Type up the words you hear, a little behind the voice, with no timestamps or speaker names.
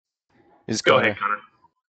Is Go ahead, Connor. Connor.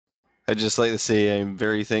 I'd just like to say I'm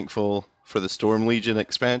very thankful for the Storm Legion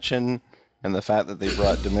expansion and the fact that they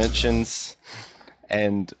brought dimensions.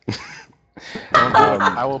 And Don't do it.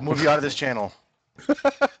 I will move you out of this channel.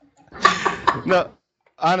 no,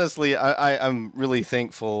 honestly, I'm really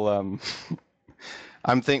thankful.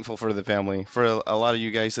 I'm thankful for the family. For a lot of you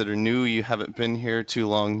guys that are new, you haven't been here too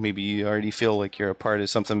long. Maybe you already feel like you're a part of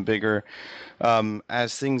something bigger.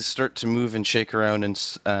 As things start to move and shake around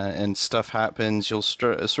and stuff happens, you'll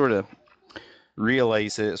sort of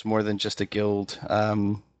realize that it's more than just a guild.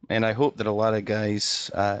 And I hope that a lot of guys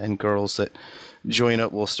and girls that join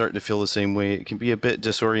up will start to feel the same way. It can be a bit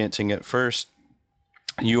disorienting at first.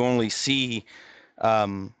 You only see,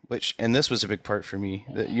 and this was a big part for me,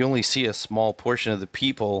 that you only see a small portion of the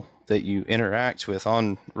people that you interact with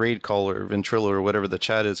on Raid Call or Ventrilo or whatever the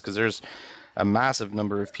chat is, because there's a massive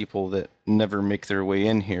number of people that never make their way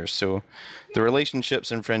in here. So the relationships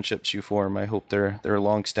and friendships you form, I hope they're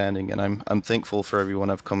long-standing, and I'm thankful for everyone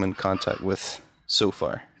I've come in contact with so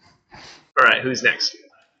far. All right, who's next?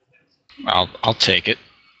 I'll take it.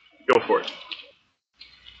 Go for it.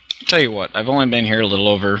 Tell you what, I've only been here a little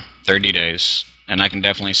over 30 days, and I can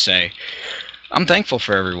definitely say I'm thankful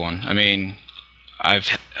for everyone. I mean, I've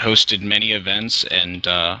hosted many events, and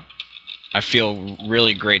I feel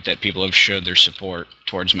really great that people have showed their support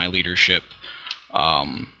towards my leadership.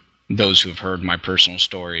 Those who have heard my personal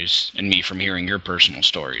stories, and me from hearing your personal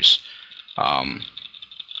stories.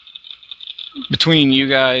 Between you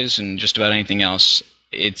guys and just about anything else,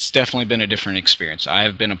 it's definitely been a different experience. I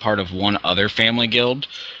have been a part of one other family guild,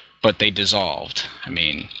 but they dissolved. I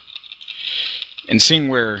mean, and seeing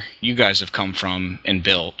where you guys have come from and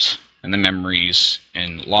built, and the memories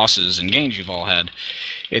and losses and gains you've all had,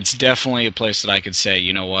 it's definitely a place that I could say,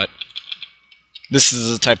 you know what, this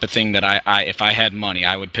is the type of thing that I if I had money,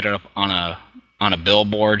 I would put it up on a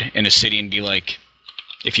billboard in a city and be like,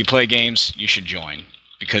 if you play games, you should join,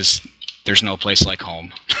 because there's no place like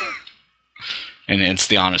home. And it's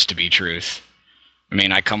the honest to be truth. I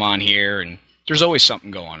mean, I come on here and there's always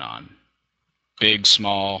something going on. Big,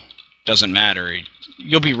 small, doesn't matter.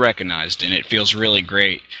 You'll be recognized, and it feels really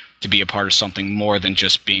great to be a part of something more than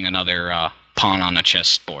just being another pawn on a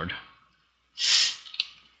chessboard.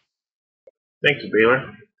 Thank you,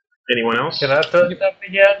 Baylor. Anyone else? Can I throw something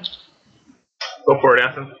again? Go for it,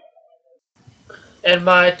 Athen. In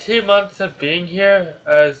my 2 months of being here,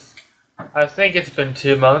 as I think it's been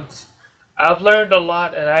 2 months, I've learned a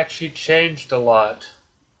lot and actually changed a lot.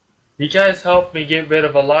 You guys helped me get rid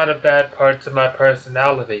of a lot of bad parts of my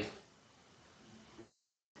personality.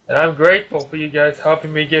 And I'm grateful for you guys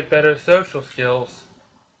helping me get better social skills.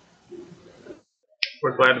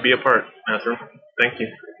 We're glad to be a part, Athen. Thank you.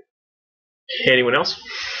 Anyone else?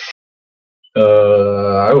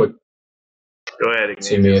 I would. Go ahead,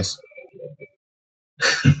 Ignatius.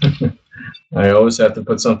 I always have to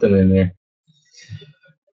put something in there.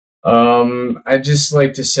 I'd just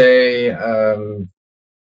like to say, a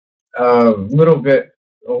little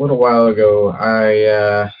while ago,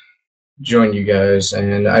 I joined you guys,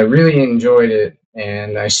 and I really enjoyed it,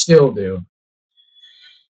 and I still do.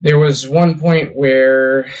 There was one point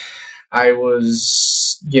where I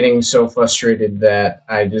was getting so frustrated that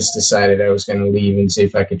I just decided I was going to leave and see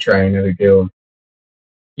if I could try another guild.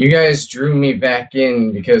 You guys drew me back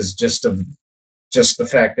in because just the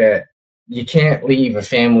fact that you can't leave a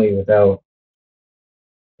family without,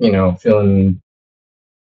 feeling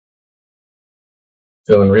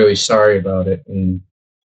really sorry about it. And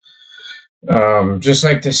just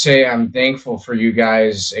like to say I'm thankful for you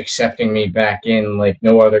guys accepting me back in like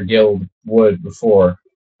no other guild would before.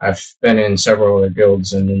 I've been in several other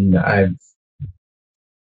guilds, and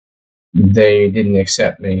they didn't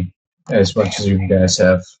accept me as much as you guys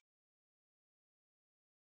have.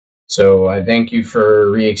 So I thank you for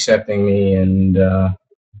re-accepting me, and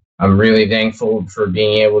I'm really thankful for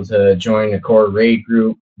being able to join a core raid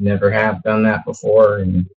group. Never have done that before,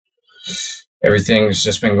 and everything's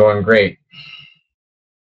just been going great.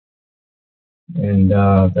 And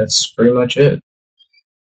that's pretty much it.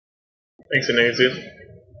 Thanks, Ignatius.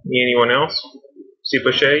 Anyone else?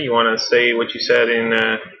 Sipashe, you want to say what you said in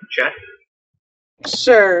chat?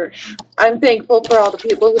 Sure. I'm thankful for all the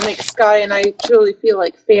people who make Sky and I truly feel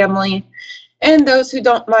like family, and those who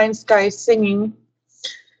don't mind Sky singing,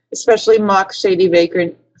 especially Mock, Shady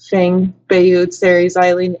Vagrant, Fang, Bayud, Ceres,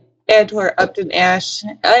 Eileen, Adtor, Upton, Ash.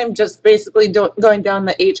 I'm just basically going down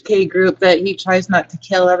the HK group that he tries not to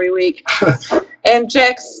kill every week. And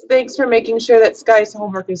Jax, thanks for making sure that Sky's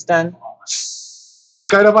homework is done.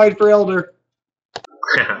 Dynamite for Elder.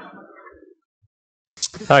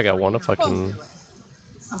 I got one if I can.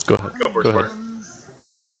 Go ahead. Go for it.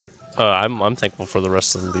 I'm thankful for the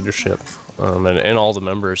rest of the leadership and all the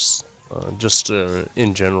members. Just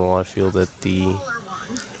in general, I feel that the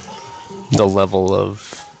level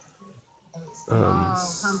of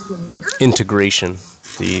integration,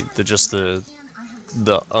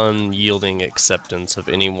 the unyielding acceptance of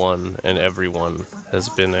anyone and everyone has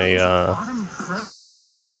been a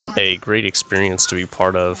great experience to be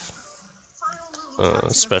part of,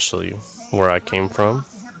 especially where I came from.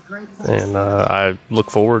 And I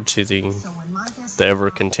look forward to the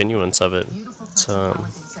ever continuance of it.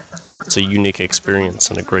 It's a unique experience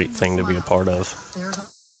and a great thing to be a part of.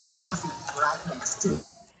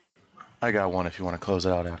 I got one if you want to close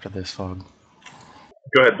it out after this, Fog.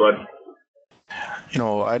 Go ahead, Blood.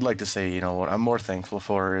 I'd like to say, what I'm more thankful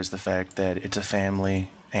for is the fact that it's a family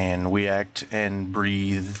and we act and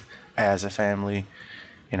breathe as a family.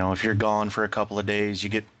 If you're gone for a couple of days, you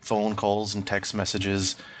get phone calls and text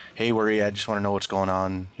messages. Hey, where are you at? Just want to know what's going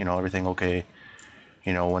on. Everything okay?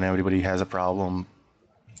 When everybody has a problem,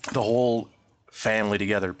 the whole family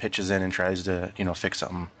together pitches in and tries to, fix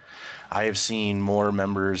something. I have seen more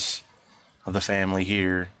members of the family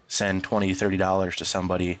here send $20, $30 to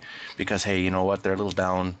somebody because, hey, you know what? They're a little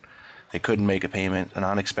down. They couldn't make a payment. An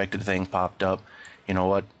unexpected thing popped up. You know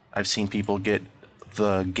what? I've seen people get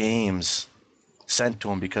the games sent to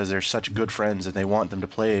them because they're such good friends and they want them to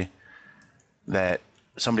play, that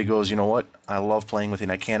somebody goes, you know what? I love playing with you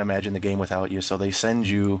and I can't imagine the game without you. So they send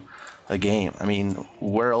you a game. I mean,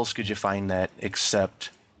 where else could you find that except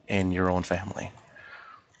in your own family?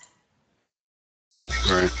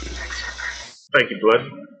 Right. Thank you, Blood.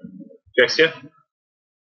 Gaiscioch?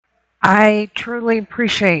 I truly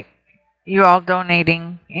appreciate you all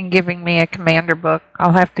donating and giving me a commander book.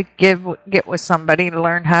 I'll have to get with somebody to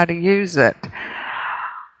learn how to use it.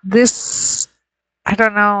 I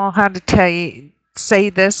don't know how to say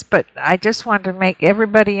this, but I just want to make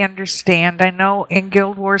everybody understand. I know in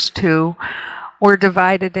Guild Wars 2, we're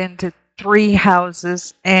divided into 3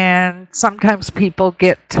 houses, and sometimes people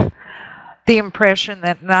get the impression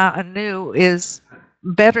that Na'anu is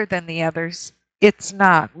better than the others. It's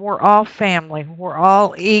not. We're all family. We're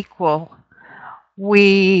all equal.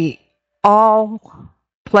 We all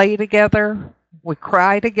play together. We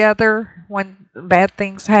cry together when bad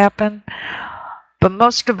things happen. But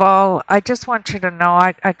most of all, I just want you to know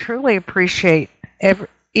I truly appreciate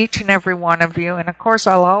each and every one of you. And of course,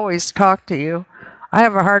 I'll always talk to you. I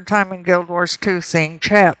have a hard time in Guild Wars 2 seeing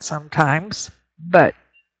chat sometimes. But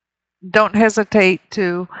don't hesitate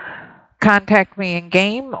to contact me in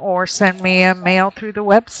game or send me a mail through the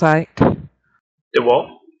website.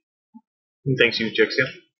 DeWalt? Thanks, you,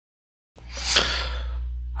 Gaiscioch.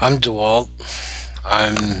 I'm DeWalt.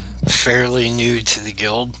 I'm fairly new to the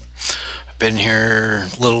guild. I've been here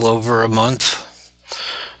a little over a month.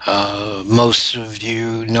 Most of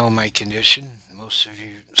you know my condition.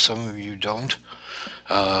 Some of you don't.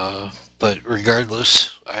 But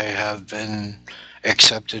regardless, I have been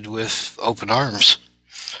accepted with open arms.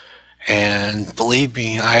 And believe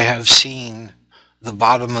me, I have seen the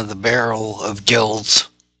bottom of the barrel of guilds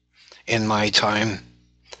in my time.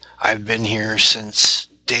 I've been here since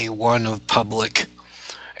day one of public,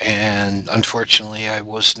 and unfortunately I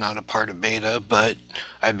was not a part of beta, but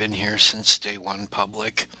I've been here since day one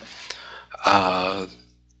public.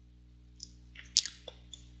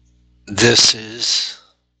 This is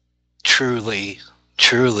truly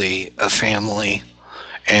a family,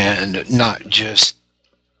 and not just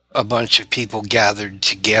a bunch of people gathered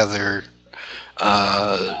together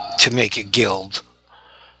to make a guild.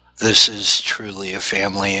 This is truly a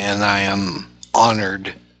family, and I am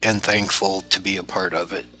honored and thankful to be a part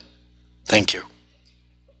of it. Thank you.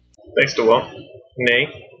 Thanks, DeWalt.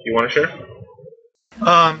 Nay, you want to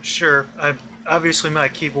share? Sure. Obviously my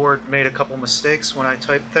keyboard made a couple mistakes when I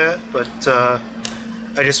typed that, but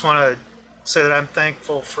I just want to say that I'm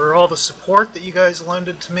thankful for all the support that you guys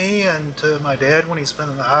lended to me and to my dad when he's been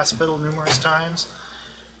in the hospital numerous times.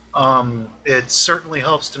 It certainly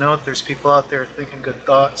helps to know that there's people out there thinking good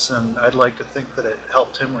thoughts, and I'd like to think that it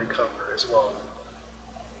helped him recover as well.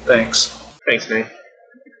 Thanks. Thanks, Nay.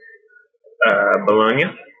 Bologna,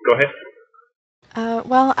 go ahead.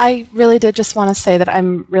 Well, I really did just want to say that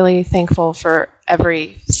I'm really thankful for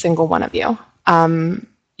every single one of you.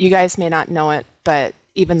 You guys may not know it, but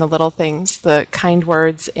even the little things, the kind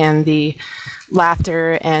words and the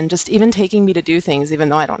laughter and just even taking me to do things, even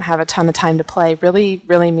though I don't have a ton of time to play, really,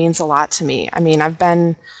 really means a lot to me. I mean,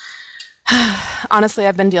 honestly,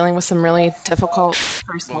 I've been dealing with some really difficult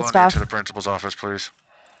personal stuff. To the principal's office, please.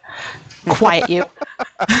 Quiet you.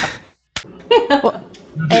 Well,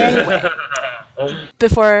 anyway.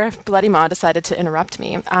 Before Bloody Maw decided to interrupt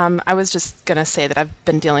me, I was just going to say that I've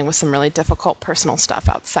been dealing with some really difficult personal stuff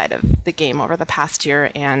outside of the game over the past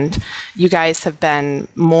year, and you guys have been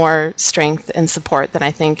more strength and support than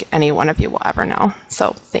I think any one of you will ever know.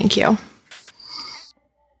 So thank you.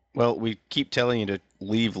 Well, we keep telling you to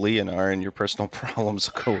leave Leonard and your personal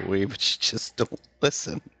problems will go away, but you just don't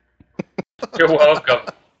listen. You're welcome.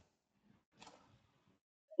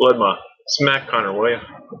 Bloodma, smack Connor, will you?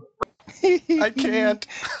 I can't.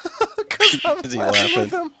 Because I'm Is he laughing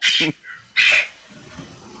with laughing? him.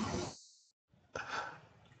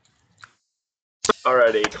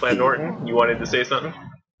 Alrighty, Clan Norton, you wanted to say something?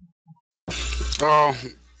 Oh,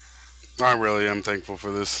 I really am thankful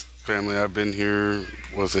for this family. I've been here,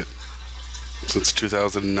 since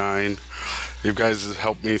 2009. You guys have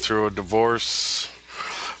helped me through a divorce,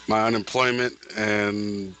 my unemployment,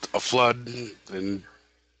 and a flood, and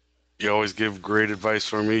you always give great advice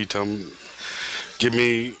for me. Give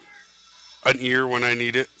me an ear when I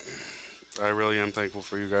need it. I really am thankful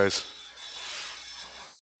for you guys.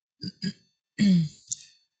 I'm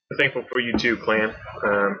thankful for you too, Clan.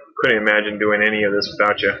 Couldn't imagine doing any of this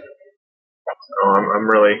without you. So I'm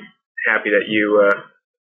really happy that you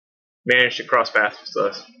managed to cross paths with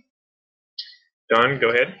us. Don, go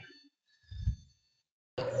ahead.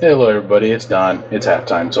 Hello, everybody. It's Don. It's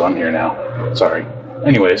halftime, so I'm here now. Sorry.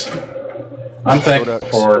 Anyways, I'm thankful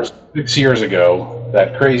for 6 years ago,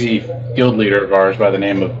 that crazy guild leader of ours by the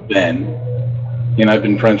name of Ben. He and I have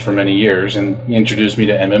been friends for many years, and he introduced me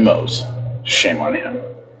to MMOs. Shame on him.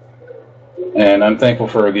 And I'm thankful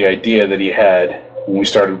for the idea that he had when we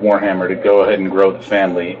started Warhammer to go ahead and grow the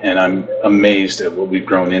family, and I'm amazed at what we've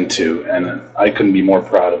grown into, and I couldn't be more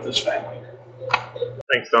proud of this family.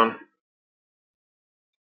 Thanks, Don.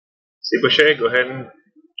 Gaiscioch, go ahead and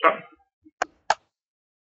talk.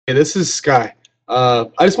 Hey, this is Sky. I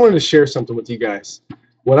just wanted to share something with you guys.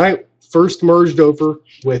 When I first merged over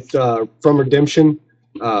with from Redemption,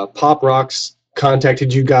 Pop Rocks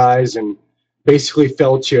contacted you guys and basically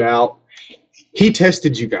felt you out. He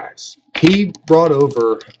tested you guys. He brought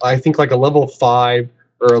over, I think, like a level 5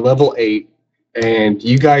 or a level 8, and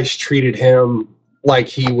you guys treated him like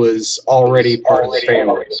he was already part of the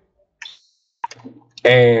family.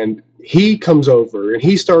 And he comes over and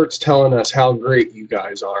he starts telling us how great you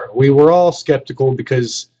guys are. We were all skeptical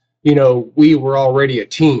because, you know, we were already a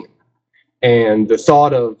team. And the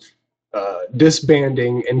thought of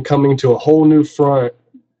disbanding and coming to a whole new front,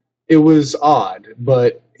 it was odd.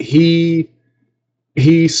 But he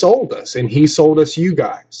sold us, and he sold us you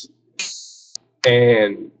guys.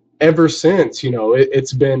 And ever since, you know,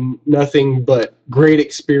 it's been nothing but great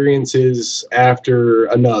experiences after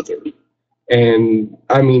another. And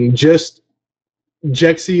I mean, just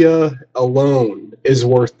Jexia alone is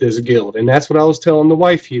worth this guild. And that's what I was telling the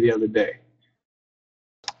wifey the other day.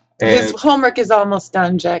 His homework is almost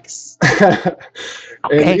done, Jex.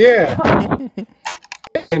 And yeah.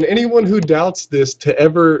 And anyone who doubts this to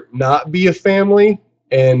ever not be a family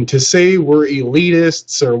and to say we're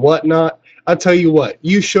elitists or whatnot, I'll tell you what,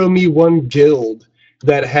 you show me one guild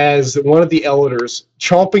that has one of the elders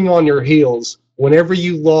chomping on your heels whenever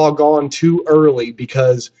you log on too early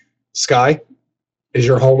because, Sky, is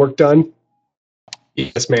your homework done?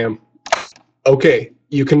 Yes, ma'am. Okay,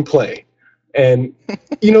 you can play. And,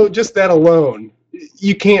 you know, just that alone,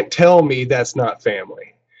 you can't tell me that's not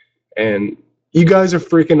family. And you guys are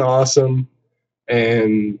freaking awesome.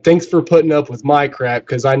 And thanks for putting up with my crap,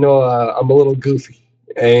 because I know I'm a little goofy.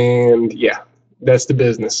 And, yeah, that's the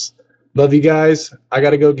business. Love you guys. I got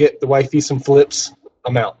to go get the wifey some flips.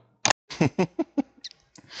 I'm out.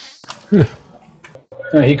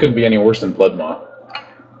 He couldn't be any worse than Bloodmaw.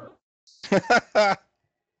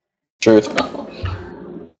 Truth.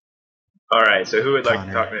 All right, so who would like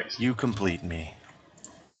to talk next? You complete me.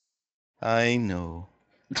 I know.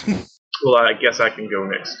 Well, I guess I can go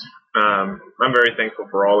next. I'm very thankful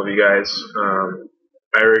for all of you guys.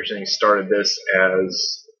 I originally started this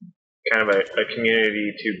as kind of a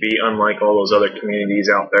community to be unlike all those other communities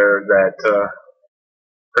out there that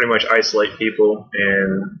pretty much isolate people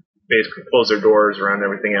and basically close their doors around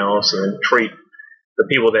everything else and treat the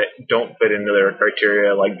people that don't fit into their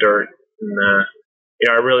criteria like dirt. And you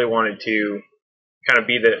know, I really wanted to kind of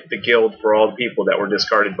be the guild for all the people that were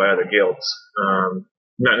discarded by other guilds.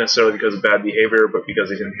 Not necessarily because of bad behavior, but because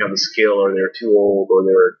they didn't have the skill, or they were too old, or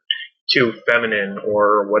they were too feminine,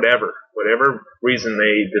 or whatever reason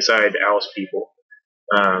they decided to oust people.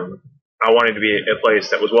 I wanted to be a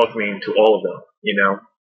place that was welcoming to all of them, you know.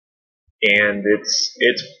 And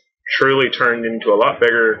it's truly turned into a lot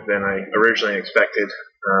bigger than I originally expected.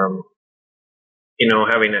 You know,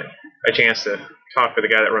 having a chance to talk to the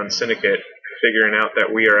guy that runs Syndicate figuring out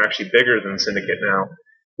that we are actually bigger than Syndicate now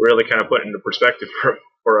really kind of put into perspective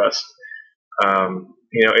for us.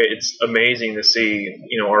 It's amazing to see,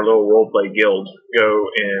 our little roleplay guild go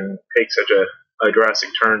and take such a drastic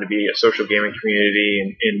turn to be a social gaming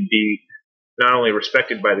community and be not only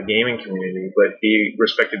respected by the gaming community, but be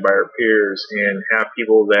respected by our peers and have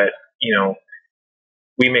people that,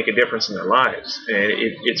 we make a difference in their lives. And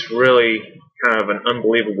it's really kind of an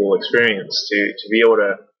unbelievable experience to be able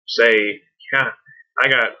to say, yeah, I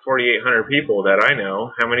got 4,800 people that I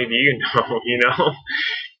know. How many do you know?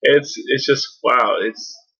 It's just, wow.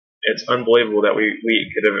 It's unbelievable that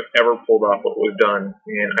we could have ever pulled off what we've done.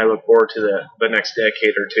 And I look forward to the next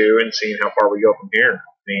decade or two and seeing how far we go from here.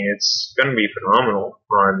 I mean, it's going to be phenomenal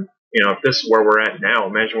on, if this is where we're at now,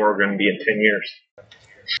 imagine where we're going to be in 10 years.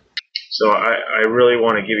 So I really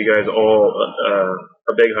want to give you guys all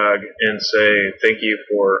a big hug and say thank you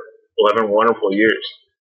for 11 wonderful years.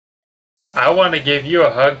 I want to give you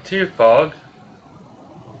a hug too, Fog.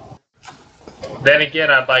 Then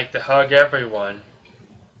again, I'd like to hug everyone.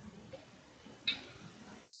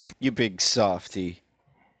 You big softy.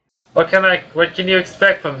 What can you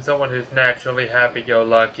expect from someone who's naturally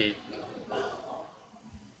happy-go-lucky?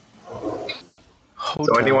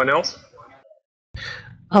 So anyone else?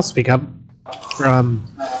 I'll speak up.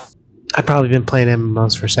 I've probably been playing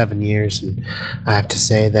MMOs for 7 years, and I have to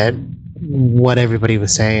say that what everybody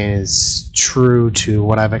was saying is true to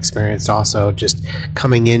what I've experienced also, just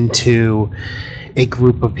coming into a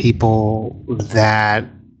group of people that,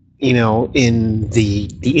 in the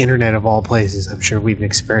internet of all places, I'm sure we've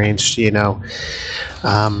experienced,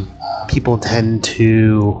 people tend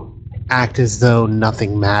to act as though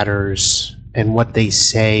nothing matters, and what they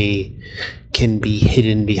say can be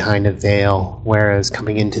hidden behind a veil, whereas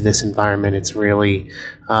coming into this environment, it's really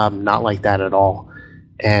not like that at all.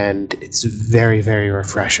 And it's very, very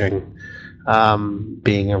refreshing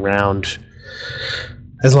being around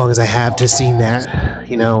as long as I have to see that,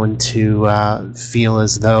 and to feel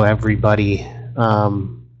as though everybody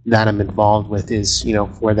that I'm involved with is,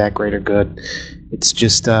 for that greater good. It's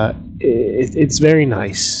just, it's very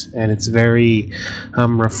nice, and it's very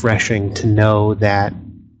refreshing to know that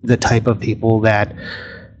the type of people that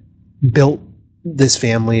built this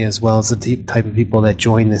family, as well as the type of people that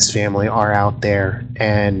join this family, are out there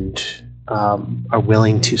and are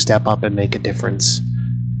willing to step up and make a difference.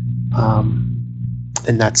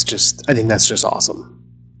 And I think that's just awesome.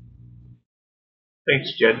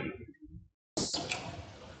 Thanks, Jed.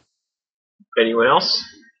 Anyone else?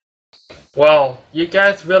 Well, you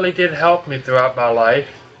guys really did help me throughout my life.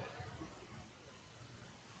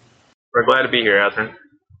 We're glad to be here, Azrin.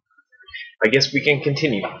 I guess we can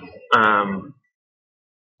continue.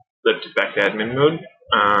 Back to admin mode.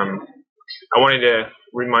 I wanted to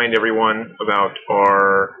remind everyone about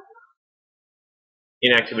our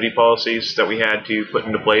inactivity policies that we had to put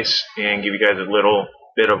into place and give you guys a little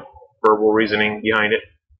bit of verbal reasoning behind it.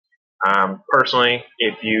 Personally,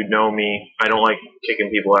 if you know me, I don't like kicking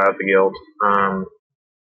people out of the guild.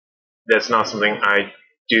 That's not something I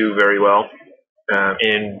do very well.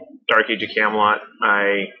 In Dark Age of Camelot,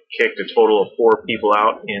 I kicked a total of 4 people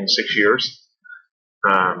out in 6 years.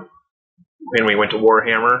 When we went to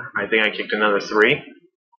Warhammer, I think I kicked another 3.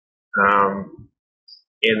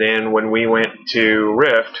 And then when we went to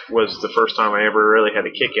Rift, was the first time I ever really had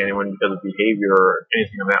to kick anyone because of behavior or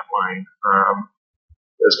anything of that line.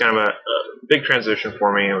 It was kind of a big transition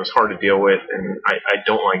for me. It was hard to deal with, and I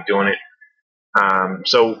don't like doing it.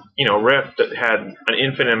 So, Rift had an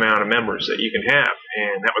infinite amount of members that you can have,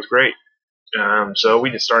 and that was great. So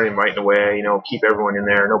we just started inviting away, keep everyone in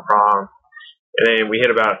there, no problem. And then we hit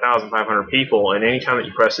about 1,500 people, and anytime that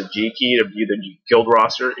you press the G key to view the guild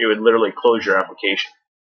roster, it would literally close your application.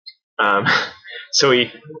 So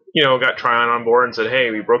we, got Tryon on board and said, hey,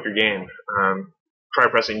 we broke your game. Try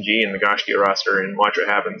pressing G in the Gaiscioch roster and watch what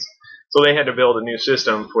happens. So they had to build a new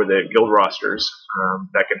system for the guild rosters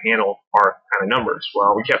that could handle our kind of numbers.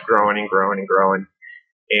 Well, we kept growing and growing and growing,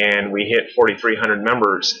 and we hit 4,300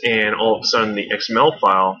 members, and all of a sudden the XML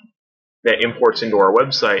file that imports into our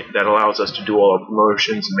website that allows us to do all our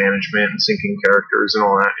promotions and management and syncing characters and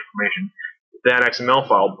all that information, that XML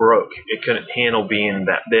file broke. It couldn't handle being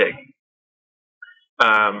that big.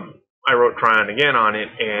 I wrote Tryon again on it,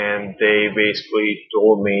 and they basically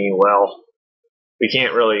told me, well, we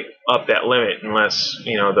can't really up that limit unless,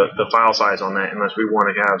 the file size on that, unless we want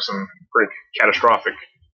to have some pretty catastrophic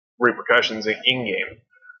repercussions in-game.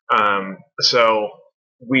 So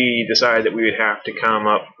we decided that we would have to come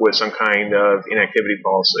up with some kind of inactivity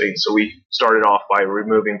policy. So we started off by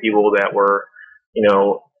removing people that were,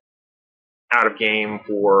 out of game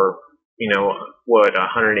for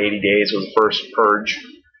 180 days was the first purge.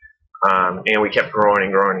 And we kept growing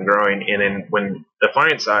and growing and growing. And then when the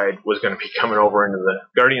Defiant side was going to be coming over into the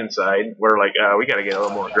Guardian side, we're like, we got to get a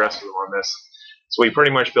little more aggressive on this. So we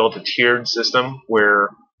pretty much built a tiered system where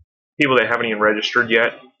people that haven't even registered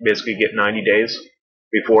yet basically get 90 days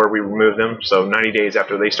before we remove them. So 90 days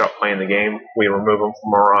after they stop playing the game, we remove them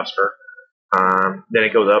from our roster. Then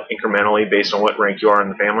it goes up incrementally based on what rank you are in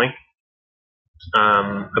the family.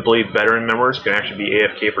 I believe veteran members can actually be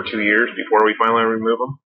AFK for 2 years before we finally remove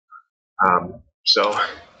them. So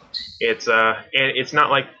it's not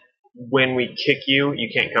like when we kick you, you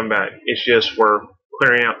can't come back. It's just we're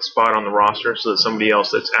clearing out the spot on the roster so that somebody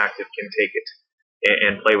else that's active can take it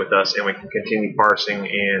and play with us, and we can continue parsing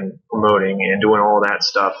and promoting and doing all that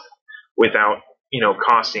stuff without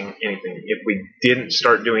costing anything. If we didn't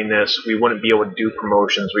start doing this, we wouldn't be able to do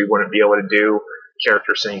promotions. We wouldn't be able to do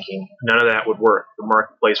character syncing. None of that would work. The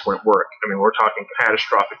marketplace wouldn't work. I mean, we're talking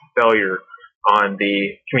catastrophic failure on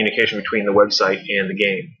the communication between the website and the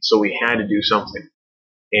game. So we had to do something.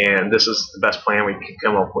 And this is the best plan we could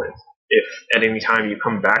come up with. If at any time you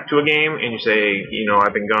come back to a game and you say,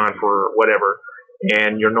 I've been gone for whatever,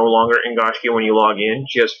 and you're no longer in Gaiscioch when you log in,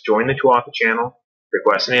 just join the Tuatha channel,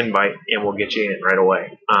 request an invite, and we'll get you in right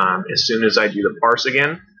away. As soon as I do the parse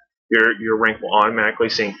again, your rank will automatically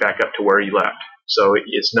sync back up to where you left. So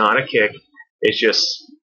it's not a kick, it's just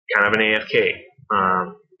kind of an AFK.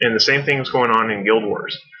 And the same thing is going on in Guild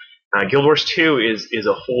Wars. Guild Wars 2 is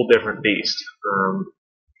a whole different beast.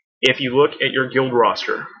 If you look at your guild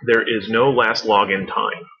roster, there is no last login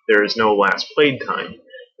time. There is no last played time.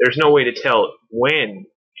 There's no way to tell when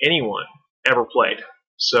anyone ever played.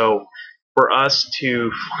 So for us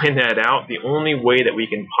to find that out, the only way that we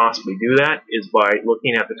can possibly do that is by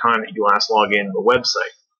looking at the time that you last log in the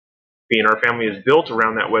website. Being our family is built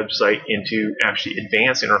around that website, and to actually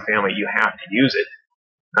advance in our family, you have to use it.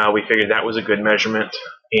 We figured that was a good measurement,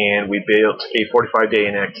 and we built a 45-day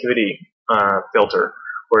inactivity filter,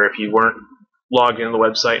 where if you weren't logged into the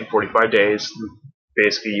website in 45 days,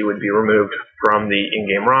 basically you would be removed from the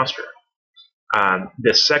in-game roster.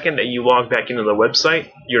 The second that you log back into the website,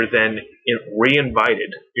 you're then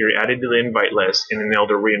re-invited. You're added to the invite list, and then they'll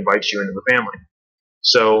re-invite you into the family.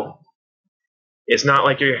 So it's not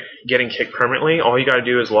like you're getting kicked permanently. All you got to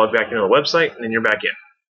do is log back into the website, and then you're back in.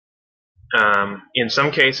 In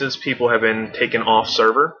some cases, people have been taken off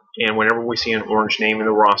server, and whenever we see an orange name in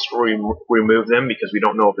the roster, we remove them because we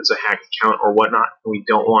don't know if it's a hacked account or whatnot. We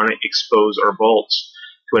don't want to expose our vaults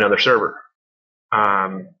to another server.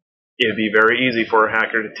 It'd be very easy for a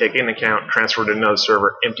hacker to take an account, transfer it to another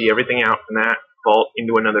server, empty everything out from that vault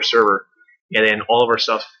into another server, and then all of our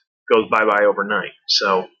stuff goes bye-bye overnight.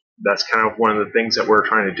 So that's kind of one of the things that we're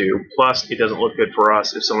trying to do. Plus, it doesn't look good for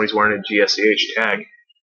us if somebody's wearing a GSCH tag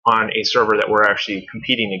on a server that we're actually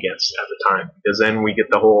competing against at the time, because then we get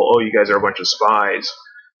the whole, you guys are a bunch of spies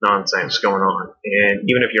nonsense going on. And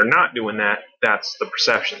even if you're not doing that, that's the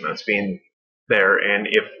perception that's being there. And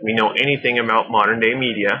if we know anything about modern day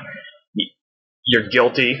media, you're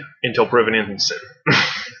guilty until proven innocent.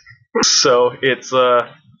 So it's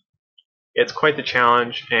quite the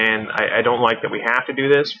challenge, and I don't like that we have to do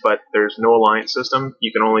this, but there's no alliance system.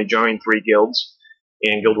 You can only join 3 guilds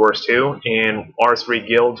in Guild Wars 2, and our 3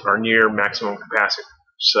 guilds are near maximum capacity.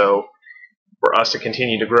 So for us to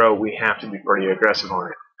continue to grow, we have to be pretty aggressive on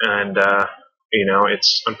it. And,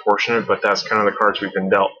 it's unfortunate, but that's kind of the cards we've been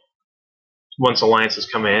dealt. Once alliances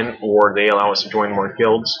come in, or they allow us to join more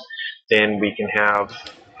guilds, then we can have,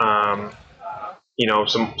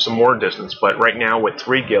 some more distance. But right now, with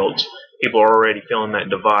 3 guilds, people are already feeling that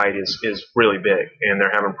divide is really big, and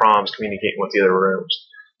they're having problems communicating with the other rooms.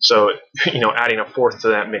 So, adding a 4th to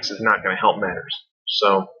that mix is not going to help matters.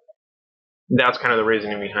 So that's kind of the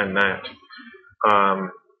reasoning behind that.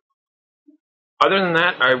 Other than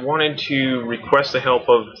that, I wanted to request the help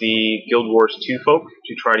of the Guild Wars 2 folk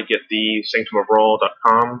to try to get the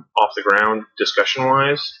sanctumofbrawl.com off the ground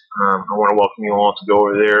discussion-wise. I want to welcome you all to go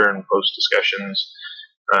over there and post discussions,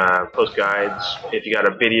 post guides. If you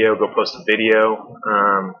got a video, go post a video.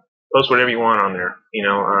 Post whatever you want on there.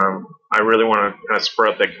 I really want to kind of spur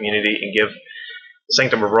up that community and give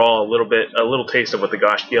Sanctum of Brawl a little taste of what the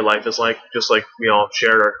Gaiscioch life is like, just like we all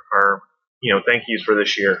shared our thank yous for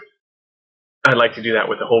this year. I'd like to do that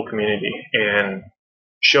with the whole community and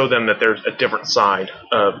show them that there's a different side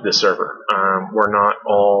of the server. We're not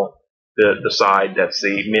all the side that's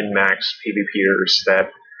the min-max PvPers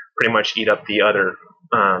that pretty much eat up the other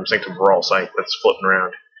Sanctum of Brawl site that's floating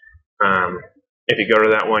around. If you go to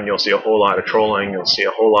that one, you'll see a whole lot of trolling, you'll see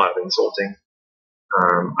a whole lot of insulting.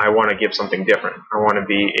 I want to give something different. I want to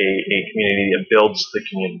be a community that builds the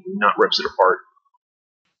community, not rips it apart.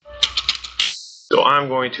 So I'm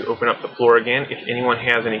going to open up the floor again. If anyone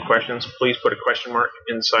has any questions, please put a question mark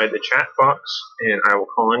inside the chat box, and I will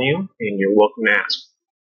call on you, and you're welcome to ask.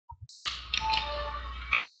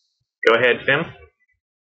 Go ahead, Fim.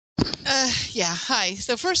 Yeah, hi.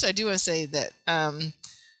 So first I do want to say that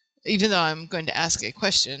even though I'm going to ask a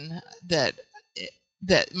question, that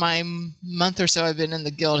my month or so I've been in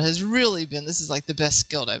the guild has really been, this is like the best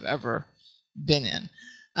guild I've ever been in.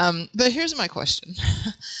 But here's my question.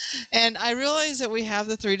 And I realize that we have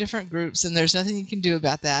the 3 different groups and there's nothing you can do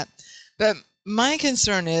about that. But my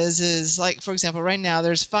concern is like, for example, right now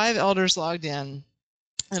there's 5 elders logged in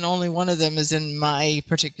and only one of them is in my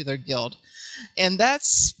particular guild. And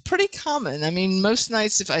that's pretty common. I mean, most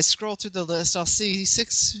nights if I scroll through the list, I'll see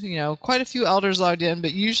 6, quite a few elders logged in,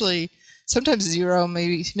 but usually sometimes 0,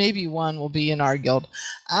 maybe 1 will be in our guild.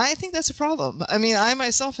 I think that's a problem. I mean, I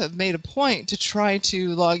myself have made a point to try to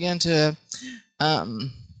log into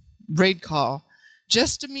raid call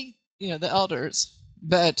just to meet, the elders.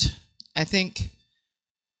 But I think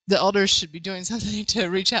the elders should be doing something to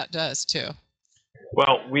reach out to us too.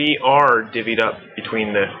 Well, we are divvied up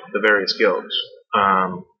between the various guilds.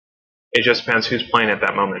 It just depends who's playing at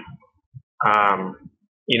that moment.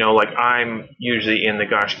 Like I'm usually in the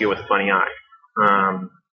Gaiscioch with a funny eye.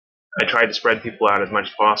 I try to spread people out as much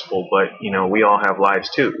as possible, but we all have lives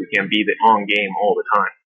too. We can't be on game all the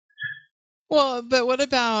time. Well, but what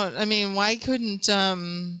about? I mean, why couldn't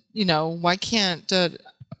why can't an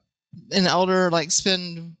elder like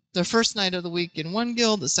spend the first night of the week in one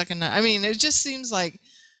guild, the second night? I mean, it just seems like,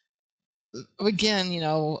 again,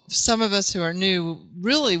 some of us who are new,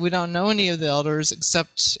 really, we don't know any of the elders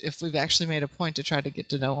except if we've actually made a point to try to get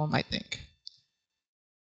to know them, I think.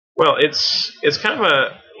 Well, it's kind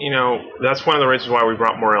of that's one of the reasons why we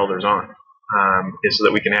brought more elders on, is so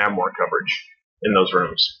that we can have more coverage in those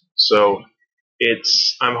rooms. So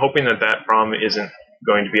I'm hoping that problem isn't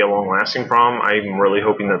going to be a long-lasting problem. I'm really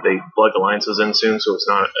hoping that they plug alliances in soon, so it's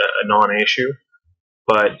not a non-issue.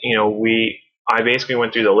 But I basically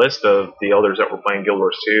went through the list of the elders that were playing Guild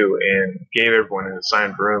Wars 2 and gave everyone an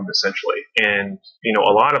assigned room essentially. And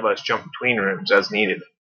a lot of us jump between rooms as needed.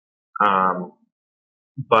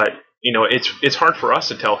 But it's hard for us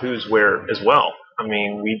to tell who's where as well. I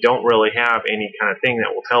mean, we don't really have any kind of thing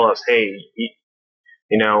that will tell us, hey,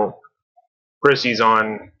 Chrissy's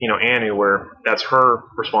on, Anu, where that's her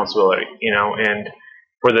responsibility, and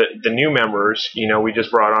for the new members, we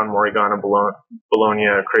just brought on Morrigan, Bologna,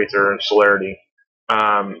 Crater, and Celerity,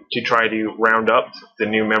 to try to round up the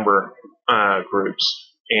new member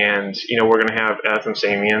groups. And, we're going to have Etham,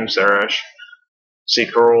 Samian, Sarash,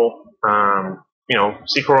 Seacurl,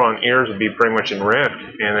 Seacurl on Ears would be pretty much in Rift,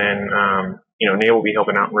 and then, Nay will be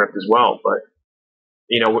helping out in Rift as well, but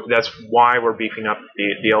that's why we're beefing up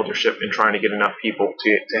the eldership and trying to get enough people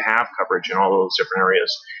to have coverage in all those different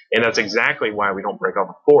areas. And that's exactly why we don't break off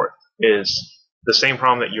a 4th, is the same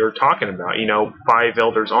problem that you're talking about. 5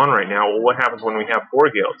 elders on right now. Well, what happens when we have 4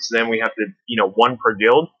 guilds? Then we have to, 1 per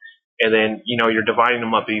guild, and then, you're dividing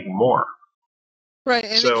them up even more. Right,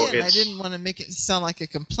 and so again, I didn't want to make it sound like a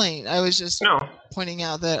complaint. I was just pointing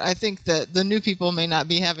out that I think that the new people may not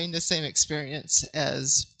be having the same experience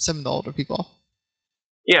as some of the older people.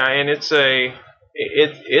 Yeah, and it's a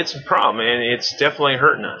problem, and it's definitely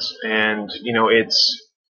hurting us. And it's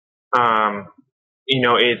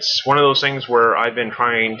one of those things where I've been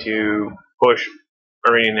trying to push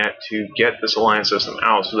ArenaNet to get this alliance system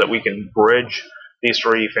out so that we can bridge these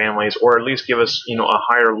 3 families, or at least give us a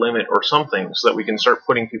higher limit or something, so that we can start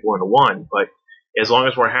putting people into one. But as long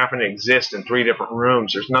as we're having to exist in 3 different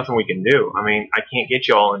rooms, there's nothing we can do. I mean, I can't get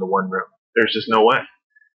you all into one room. There's just no way.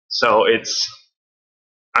 So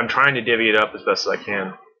I'm trying to divvy it up as best as I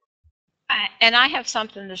can. And I have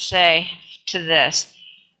something to say to this.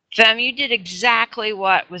 Fem, you did exactly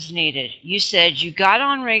what was needed. You said you got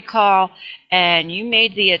on recall and you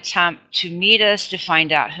made the attempt to meet us to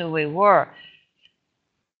find out who we were.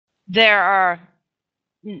 There are,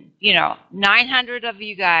 900 of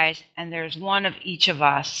you guys, and there's 1 of each of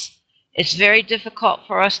us. It's very difficult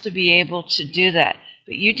for us to be able to do that.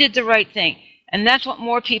 But you did the right thing. And that's what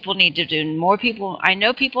more people need to do. More people, I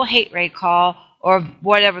know people hate raid call or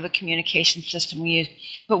whatever the communication system we use,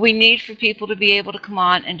 but we need for people to be able to come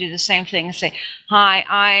on and do the same thing and say,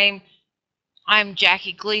 hi, I'm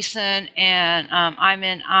Jackie Gleason, and I'm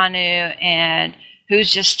in Anu, and who's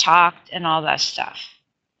just talked, and all that stuff.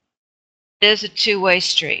 It is a 2-way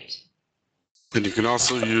street. And you can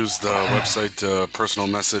also use the website to personal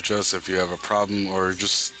message us if you have a problem or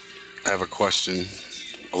just have a question.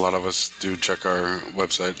 A lot of us do check our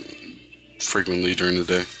website frequently during the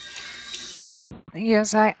day.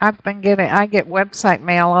 Yes, I get website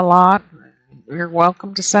mail a lot. You're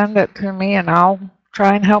welcome to send it to me, and I'll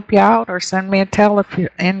try and help you out, or send me a tell if you're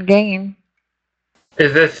in game.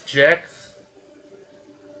 Is this Jex?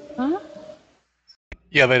 Huh?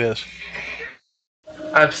 Yeah, that is.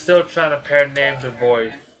 I'm still trying to pair name to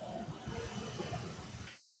voice.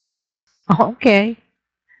 Okay.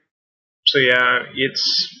 So yeah,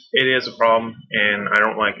 it is a problem, and I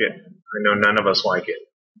don't like it. I know none of us like it,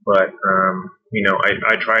 but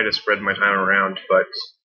I try to spread my time around, but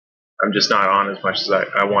I'm just not on as much as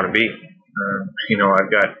I want to be.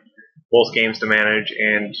 I've got both games to manage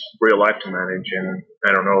and real life to manage, and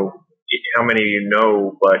I don't know how many of you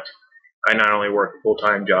know, but I not only work a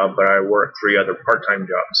full-time job, but I work 3 other part-time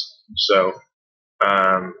jobs. So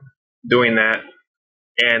doing that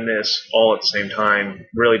and this all at the same time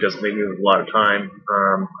really doesn't leave me with a lot of time.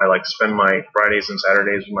 I like to spend my Fridays and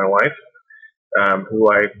Saturdays with my wife,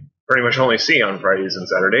 who I pretty much only see on Fridays and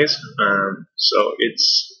Saturdays. So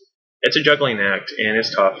it's a juggling act, and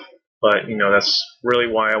it's tough. But that's really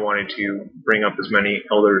why I wanted to bring up as many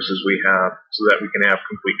elders as we have, so that we can have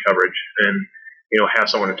complete coverage and have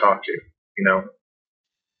someone to talk to.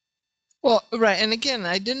 Well, right, and again,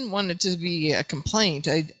 I didn't want it to be a complaint.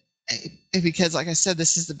 Because, like I said,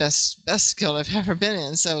 this is the best guild I've ever been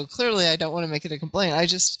in. So clearly, I don't want to make it a complaint. I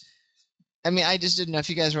just didn't know if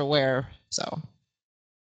you guys were aware. So.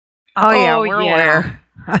 Oh yeah, we're aware.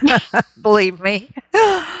 Believe me.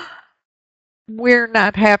 We're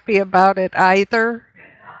not happy about it either.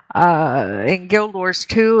 In Guild Wars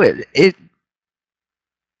 2, it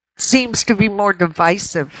seems to be more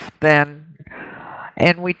divisive than,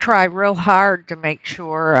 and we try real hard to make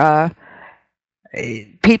sure.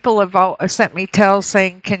 People have sent me tells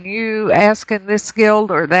saying, "Can you ask in this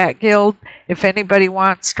guild or that guild if anybody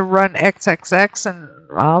wants to run XXX?" And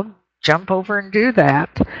I'll jump over and do that.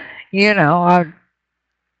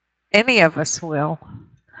 Any of us will.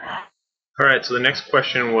 All right, so the next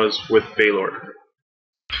question was with Valor.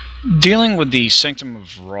 Dealing with the Sanctum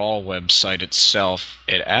of Raw website itself,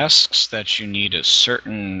 it asks that you need a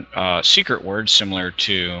certain secret word similar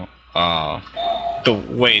to the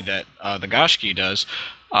way that the Gaiscioch does,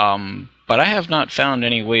 but I have not found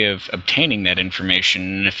any way of obtaining that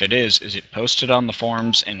information, and if it is it posted on the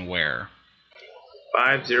forums, and where?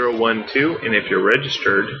 5012, and if you're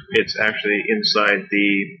registered, it's actually inside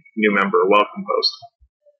the new member welcome post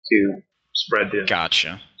to spread the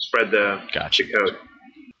code.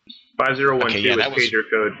 5012 is pager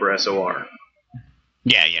code for SOR.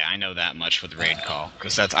 Yeah, I know that much with Raid Call,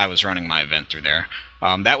 because I was running my event through there.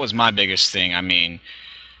 That was my biggest thing. I mean,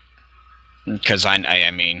 because I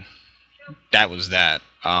mean, that was that.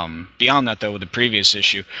 Beyond that, though, with the previous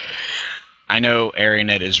issue, I know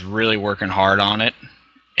AreaNet is really working hard on it,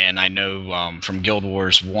 and I know from Guild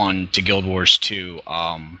Wars 1 to Guild Wars 2,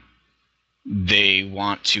 they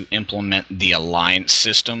want to implement the Alliance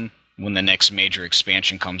system when the next major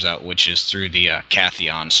expansion comes out, which is through the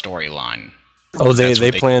Cathion storyline. Oh,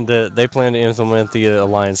 they plan to implement the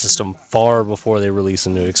Alliance system far before they release a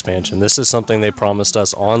new expansion. This is something they promised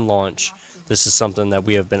us on launch. This is something that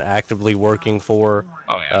we have been actively working for.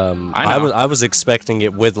 Oh yeah, I was expecting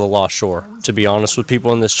it with the Lost Shore, to be honest with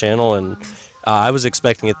people in this channel, and I was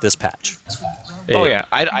expecting it this patch. Oh yeah,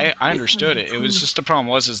 I understood it. It was just the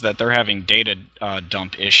problem is that they're having data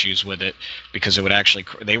dump issues with it, because it would actually,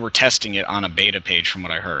 they were testing it on a beta page from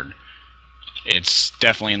what I heard. It's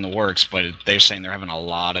definitely in the works, but they're saying they're having a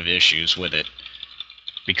lot of issues with it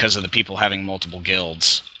because of the people having multiple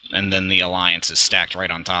guilds, and then the Alliance is stacked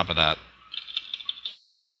right on top of that.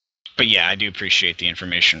 But yeah, I do appreciate the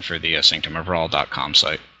information for the sanctumofrawl.com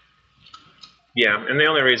site. Yeah, and the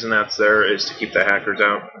only reason that's there is to keep the hackers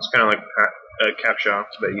out. It's kind of like a captcha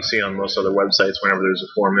that you see on most other websites whenever there's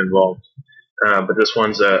a forum involved. But this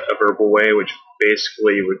one's a verbal way, which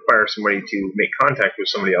basically requires somebody to make contact with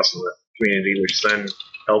somebody else in the community, which then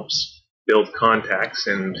helps build contacts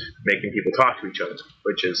and making people talk to each other,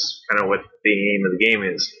 which is kind of what the aim of the game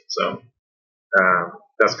is. So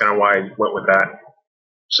that's kind of why I went with that.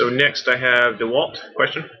 So next I have DeWalt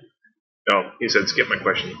question. Oh, he said skip my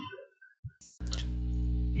question.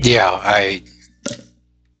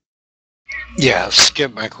 Yeah,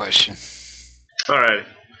 skip my question. Alright.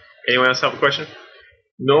 Anyone else have a question?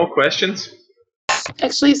 No questions?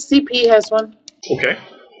 Actually, CP has one. Okay.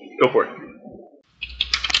 Go for it.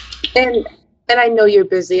 And I know you're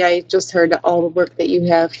busy. I just heard all the work that you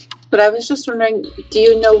have. But I was just wondering, do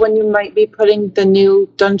you know when you might be putting the new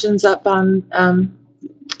dungeons up on the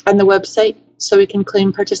website so we can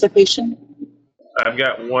claim participation? I've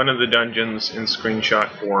got one of the dungeons in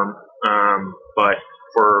screenshot form, but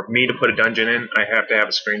for me to put a dungeon in, I have to have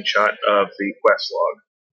a screenshot of the quest log.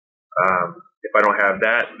 If I don't have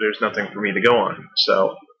that, there's nothing for me to go on.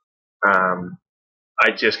 So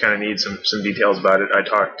I just kind of need some details about it. I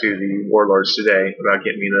talked to the warlords today about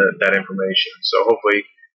getting me that information. So hopefully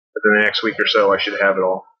within the next week or so, I should have it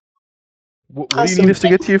all. What do you need us to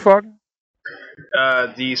get to you, Fog?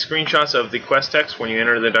 The screenshots of the quest text when you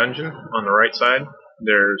enter the dungeon on the right side,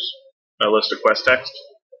 there's a list of quest text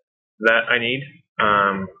that I need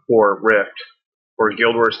for Rift. For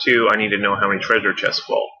Guild Wars 2, I need to know how many treasure chests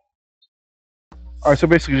fall. Alright, so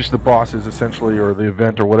basically just the bosses, essentially, or the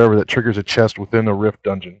event or whatever that triggers a chest within the Rift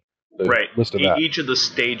dungeon. Right. List of that. Each of the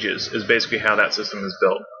stages is basically how that system is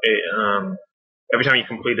built. Every time you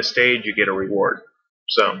complete a stage, you get a reward.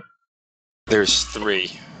 So there's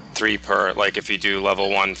three per. Like if you do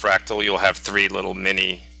level 1 fractal, you'll have 3 little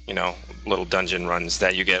mini, little dungeon runs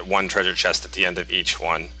that you get 1 treasure chest at the end of each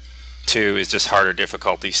one. 2 is just harder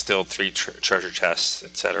difficulty, still 3 treasure chests,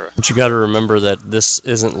 etc. But you got to remember that this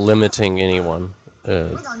isn't limiting anyone.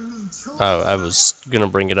 I was gonna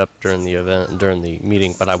bring it up during the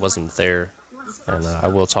meeting, but I wasn't there, and I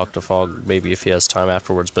will talk to Fog maybe if he has time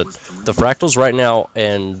afterwards. But the fractals right now,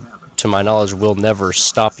 and to my knowledge, will never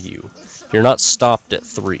stop you. You're not stopped at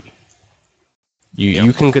 3.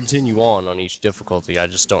 You can continue on each difficulty. I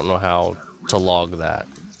just don't know how to log that.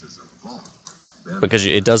 Because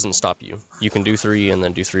it doesn't stop you. You can do 3 and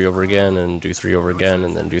then do 3 over again and do 3 over again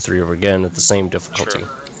and then do 3 over again at the same difficulty.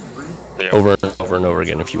 Sure. Yeah. Over and over and over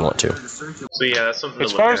again if you want to. So yeah, that's something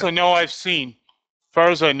As far as I know, I've seen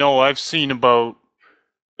about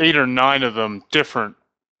 8 or 9 of them different.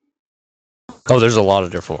 Oh, there's a lot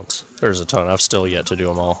of different ones. There's a ton. I've still yet to do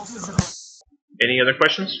them all. any other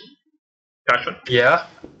questions? Tasha? Yeah.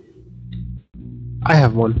 I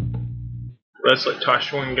have one. Let's let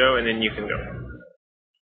Tasha go, and then you can go.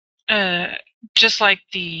 Just like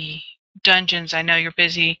the dungeons, I know you're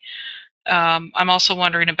busy. I'm also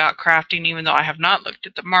wondering about crafting, even though I have not looked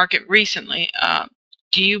at the market recently.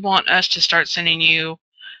 Do you want us to start sending you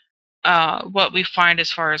what we find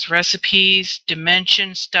as far as recipes,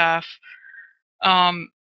 dimension stuff?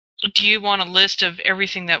 Do you want a list of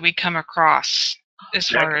everything that we come across as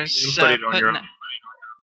far as put it on putting your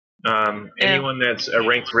own. Anyone that's a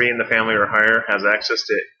rank 3 in the family or higher has access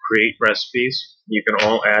to create recipes. You can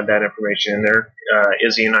all add that information in there.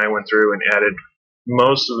 Izzy and I went through and added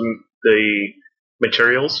most of the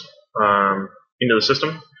materials into the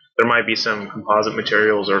system. There might be some composite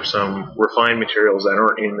materials or some refined materials that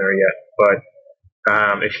aren't in there yet. But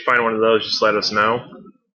if you find one of those, just let us know,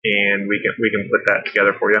 and we can put that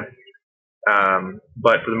together for you.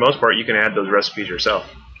 But for the most part, you can add those recipes yourself.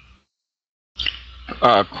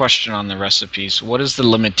 Question on the recipes. What is the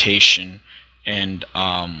limitation and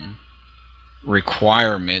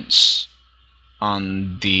requirements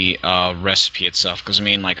on the recipe itself? Because, I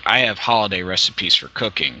mean, like, I have holiday recipes for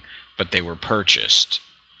cooking, but they were purchased.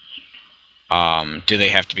 Do they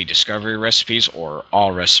have to be discovery recipes, or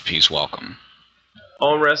all recipes welcome?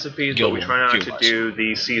 All recipes, but we try not to do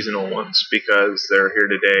the seasonal ones because they're here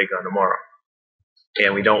today, gone tomorrow.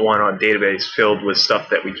 And we don't want our database filled with stuff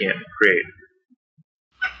that we can't create.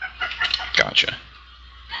 Gotcha.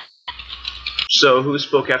 So, who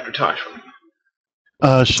spoke after Tosh?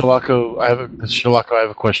 Shalako, I have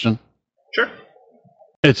a question. Sure.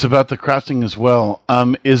 It's about the crafting as well.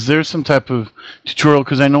 Is there some type of tutorial?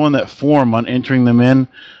 Because I know in that form on entering them in,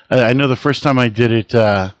 I know the first time I did it,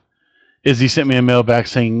 Izzy sent me a mail back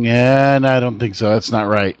saying, "Yeah, no, I don't think so. That's not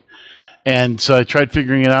right." And so I tried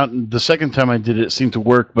figuring it out, and the second time I did it, it seemed to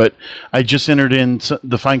work. But I just entered in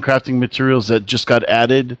the fine crafting materials that just got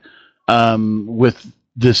added with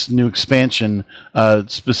this new expansion,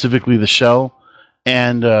 specifically the shell,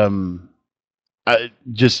 and I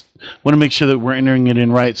just want to make sure that we're entering it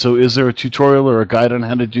in right. So is there a tutorial or a guide on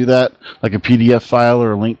how to do that, like a PDF file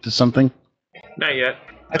or a link to something? Not yet.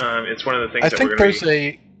 It's one of the things that we're going to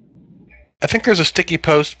be... I think there's a sticky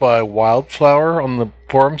post by Wildflower on the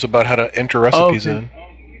forums about how to enter recipes in.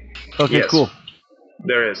 Okay, yes, cool.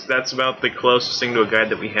 There is. That's about the closest thing to a guide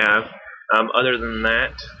that we have. Other than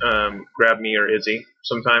that, grab me or Izzy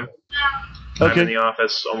sometime. I'm in the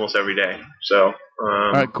office almost every day. So,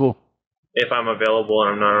 all right, cool. If I'm available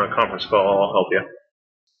and I'm not on a conference call, I'll help you.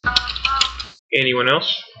 Anyone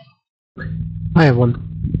else? I have one.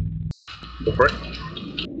 Go for it.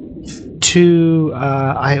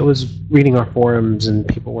 I was reading our forums and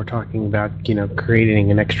people were talking about, creating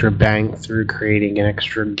an extra bank through creating an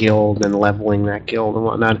extra guild and leveling that guild and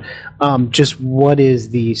whatnot. Just what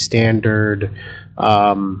is the standard,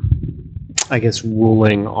 ruling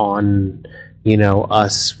on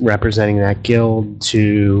us representing that guild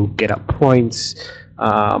to get up points,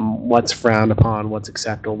 what's frowned upon, what's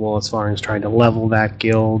acceptable as far as trying to level that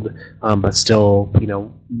guild, but still,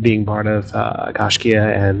 being part of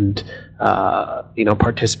Gaiscioch and,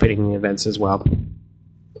 participating in events as well.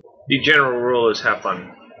 The general rule is have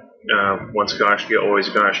fun. Once Gaiscioch, always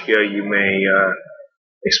Gaiscioch. You may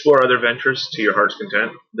explore other ventures to your heart's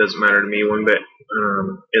content. Doesn't matter to me one bit.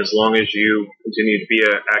 As long as you continue to be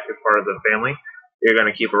an active part of the family, you're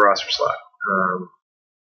going to keep a roster slot.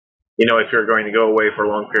 If you're going to go away for a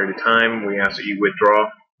long period of time, we ask that you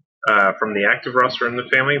withdraw from the active roster in the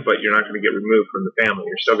family, but you're not going to get removed from the family.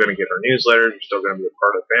 You're still going to get our newsletters. You're still going to be a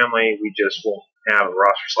part of the family. We just won't have a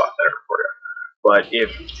roster slot there for you. But if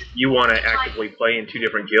you want to actively play in 2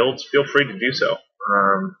 different guilds, feel free to do so.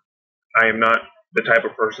 I am not the type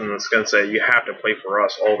of person that's going to say you have to play for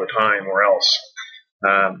us all the time or else.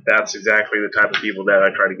 That's exactly the type of people that I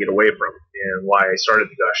try to get away from and why I started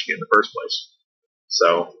the Gaiscioch in the first place.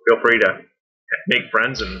 So feel free to make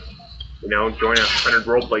friends and join 100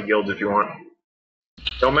 roleplay guilds if you want.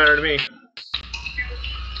 Don't matter to me.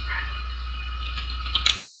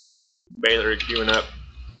 Baylor queuing up.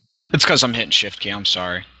 It's because I'm hitting shift key. I'm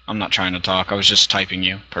sorry. I'm not trying to talk. I was just typing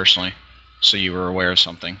you personally, so you were aware of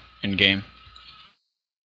something in game.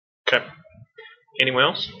 Okay. Anyone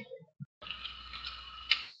else?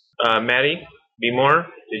 Maddie, B-More,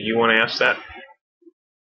 did you want to ask that?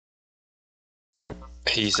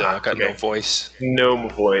 He's got no voice. No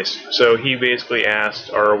voice. So he basically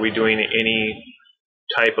asked, are we doing any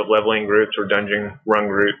type of leveling groups or dungeon run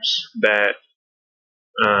groups that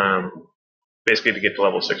basically to get to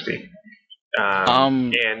level 60?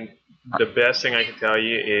 And the best thing I can tell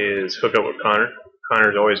you is hook up with Connor.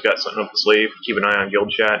 Connor's always got something up his sleeve. Keep an eye on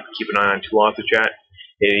guild chat. Keep an eye on Tuatha chat.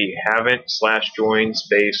 If you haven't, /join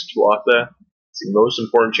space Tuatha. It's the most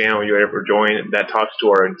important channel you ever join that talks to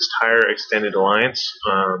our entire extended alliance.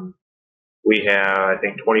 We have, I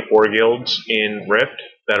think, 24 guilds in Rift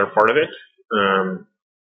that are part of it.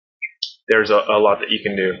 There's a lot that you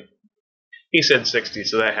can do. He said 60,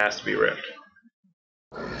 so that has to be Rift.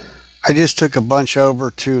 I just took a bunch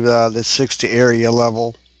over to the 60 area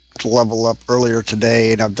level to level up earlier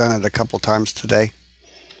today, and I've done it a couple times today.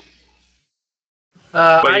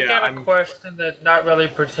 I got a question that's not really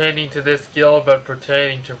pertaining to this guild, but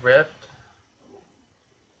pertaining to Rift.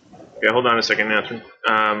 Okay, hold on a second, Nathan.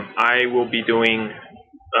 I will be doing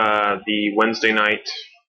the Wednesday night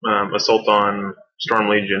assault on Storm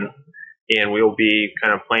Legion, and we'll be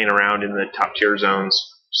kind of playing around in the top tier zones.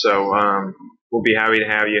 So we'll be happy to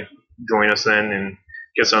have you join us then and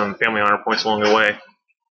get some family honor points along the way.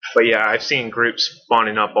 But yeah, I've seen groups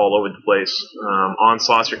spawning up all over the place.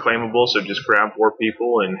 Onslaught's are claimable, so just grab 4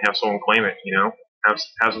 people and have someone claim it, Have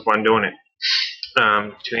some fun doing it.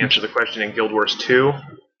 To answer the question in Guild Wars 2,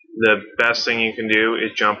 the best thing you can do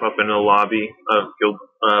is jump up into the lobby of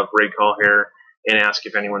Raid Call here and ask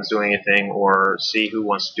if anyone's doing anything or see who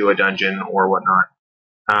wants to do a dungeon or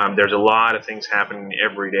whatnot. There's a lot of things happening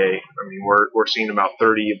every day. I mean, we're seeing about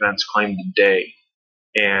 30 events claimed a day.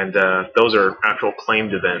 And those are actual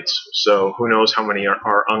claimed events, so who knows how many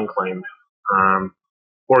are unclaimed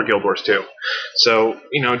for Guild Wars 2. So,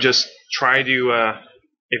 just try to,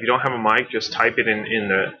 if you don't have a mic, just type it in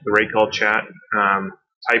the raid call chat.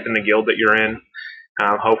 Type in the guild that you're in.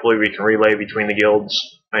 Hopefully we can relay between the guilds.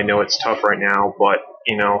 I know it's tough right now, but,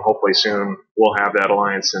 hopefully soon we'll have that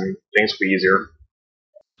alliance and things will be easier.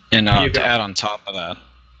 And to add on top of that,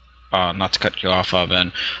 not to cut you off,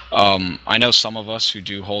 Ben. I know some of us who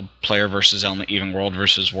do hold player versus element, even world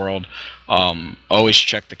versus world, always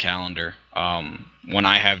check the calendar. When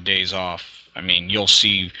I have days off, I mean, you'll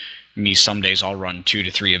see me some days I'll run 2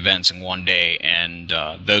 to 3 events in one day, and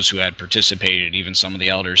those who had participated, even some of the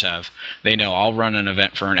elders have, they know I'll run an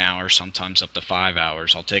event for an hour, sometimes up to 5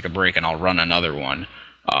 hours. I'll take a break and I'll run another one.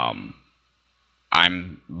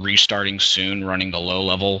 I'm restarting soon, running the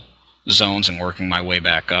low-level zones and working my way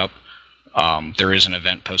back up. There is an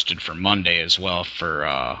event posted for Monday as well for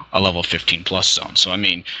a level 15 plus zone. So I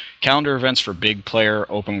mean, calendar events for big player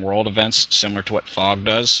open world events, similar to what Fog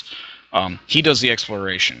does. He does the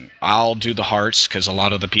exploration. I'll do the hearts because a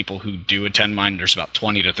lot of the people who do attend mine, there's about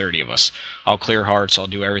 20 to 30 of us. I'll clear hearts. I'll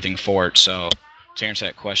do everything for it. So to answer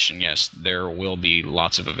that question, yes, there will be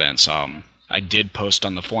lots of events. I did post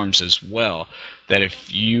on the forums as well that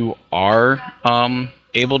if you are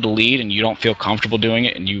able to lead and you don't feel comfortable doing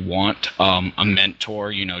it and you want a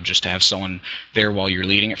mentor, just to have someone there while you're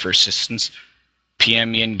leading it for assistance,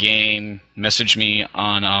 PM me in game, message me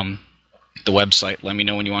on the website, let me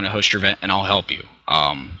know when you want to host your event and I'll help you.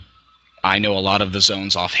 I know a lot of the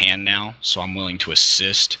zones offhand now, so I'm willing to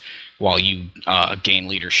assist while you gain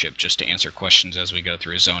leadership just to answer questions as we go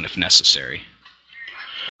through a zone if necessary.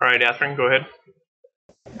 All right, Atherin, go ahead.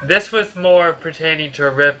 This was more pertaining to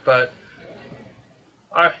Rift, but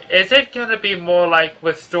is it going to be more like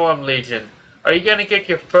with Storm Legion? Are you going to get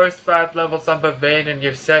your first 5 levels on Bavane and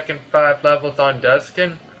your second 5 levels on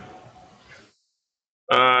Duskin?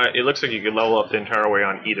 It looks like you could level up the entire way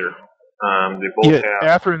on either. They both Yeah, have.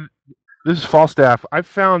 after this is Falstaff. I've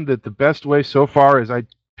found that the best way so far is I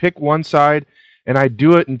pick one side and I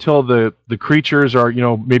do it until the creatures are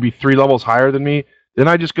maybe 3 levels higher than me. Then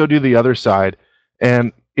I just go do the other side,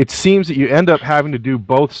 and it seems that you end up having to do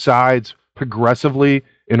both sides progressively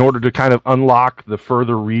in order to kind of unlock the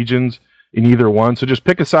further regions in either one. So just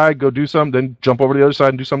pick a side, go do some, then jump over to the other side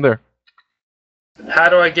and do some there. How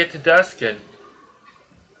do I get to Duskin?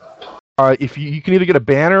 If you can either get a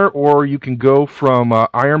banner or you can go from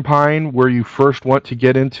Iron Pine, where you first want to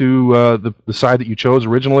get into the side that you chose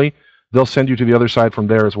originally. They'll send you to the other side from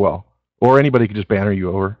there as well. Or anybody can just banner you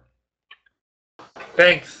over.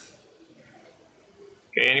 Thanks.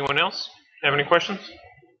 Okay, anyone else have any questions?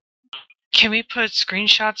 Can we put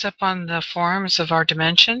screenshots up on the forums of our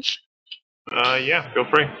dimensions? Yeah, feel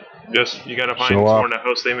free. Just you gotta find Show someone up. to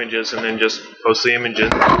host the images, and then just post the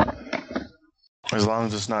images. As long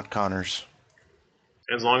as it's not Connor's.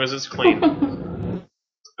 As long as it's clean.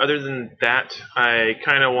 Other than that, I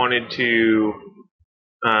kind of wanted to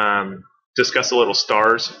discuss the little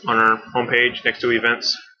stars on our homepage next to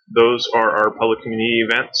events. Those are our public community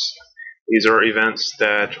events. These are events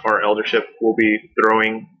that our eldership will be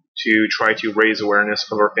throwing to try to raise awareness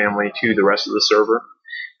of our family to the rest of the server.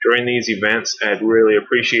 During these events, I'd really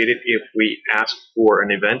appreciate it if we ask for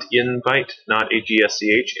an event invite, not a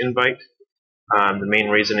GSCH invite. The main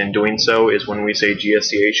reason in doing so is when we say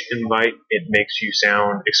GSCH invite, it makes you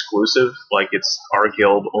sound exclusive, like it's our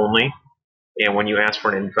guild only. And when you ask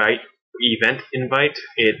for an event invite,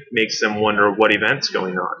 it makes them wonder what event's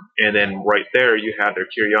going on. And then right there, you have their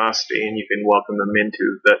curiosity, and you can welcome them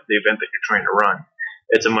into the event that you're trying to run.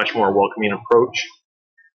 It's a much more welcoming approach.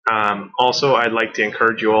 Also, I'd like to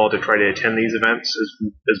encourage you all to try to attend these events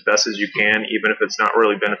as best as you can, even if it's not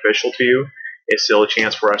really beneficial to you. It's still a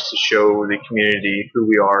chance for us to show the community who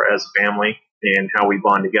we are as a family and how we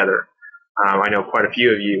bond together. I know quite a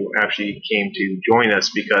few of you actually came to join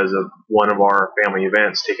us because of one of our family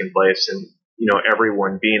events taking place, and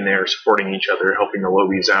everyone being there, supporting each other, helping the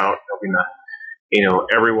lobies out, helping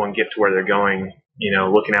everyone get to where they're going,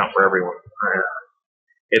 looking out for everyone.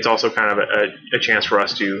 It's also kind of a chance for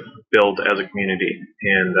us to build as a community,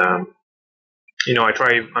 and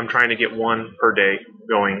I'm trying to get one per day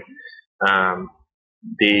going.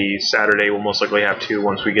 The Saturday will most likely have 2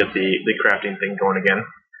 once we get the crafting thing going again.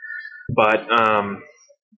 But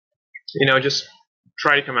just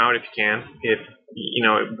try to come out if you can. If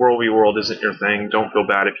World v World isn't your thing, don't feel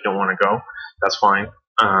bad if you don't want to go. That's fine.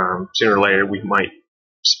 Sooner or later, we might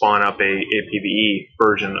spawn up a PvE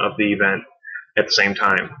version of the event at the same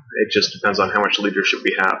time. It just depends on how much leadership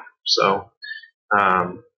we have. So,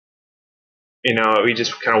 we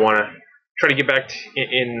just kind of want to try to get back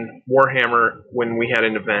in Warhammer. When we had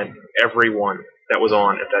an event, everyone that was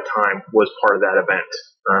on at that time was part of that event.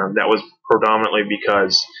 That was predominantly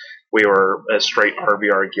because we were a straight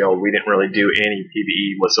RVR guild. We didn't really do any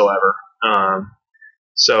PvE whatsoever.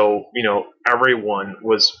 So, everyone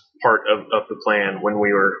was part of the plan when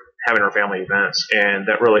we were having our family events, and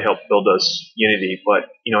that really helped build us unity. But,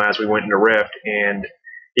 as we went into Rift and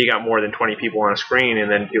you got more than 20 people on a screen and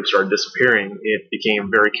then people started disappearing, it became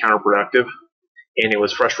very counterproductive, and it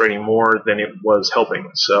was frustrating more than it was helping.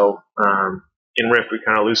 So in Rift, we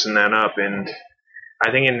kind of loosened that up, and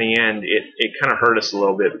I think in the end, it kind of hurt us a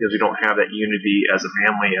little bit because we don't have that unity as a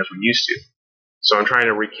family as we used to. So I'm trying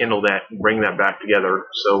to rekindle that and bring that back together.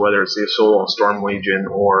 So whether it's the Assault on Storm Legion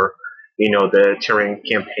or, the Tyrion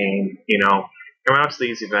campaign, come out to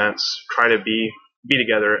these events, try to be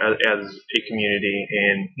together as a community,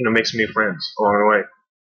 and make some new friends along the way.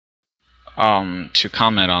 To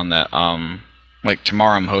comment on that, like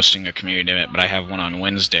tomorrow I'm hosting a community event, but I have one on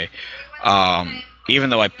Wednesday.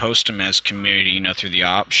 Even though I post them as community, through the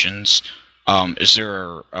options, is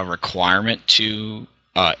there a requirement to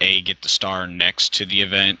get the star next to the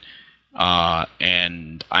event?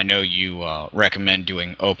 And I know you recommend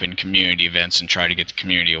doing open community events and try to get the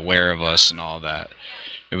community aware of us and all that.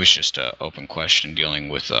 It was just an open question dealing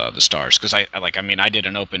with the stars, because I did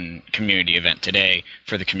an open community event today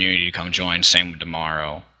for the community to come join. Same with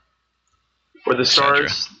tomorrow. For the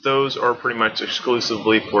stars, those are pretty much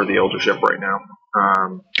exclusively for the eldership right now.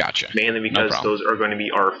 Gotcha. Mainly because those are going to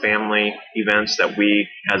be our family events that we,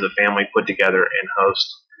 as a family, put together and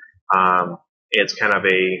host. It's kind of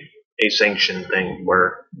a a sanctioned thing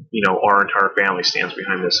where, our entire family stands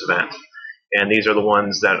behind this event. And these are the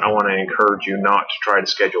ones that I want to encourage you not to try to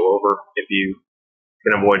schedule over if you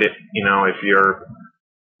can avoid it. If you're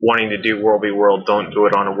wanting to do World v. World, don't do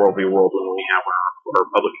it on a World v. World when we have our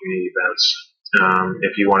public community events.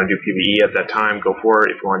 If you want to do PvE at that time, go for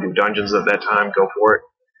it. If you want to do dungeons at that time, go for it.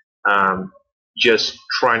 Just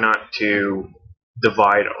try not to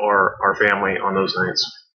divide our family on those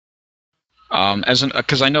nights.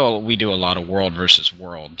 Because I know we do a lot of world versus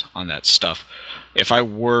world on that stuff. If I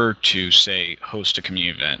were to say host a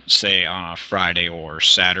community event, say on a Friday or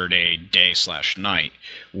Saturday day/night,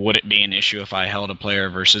 would it be an issue if I held a player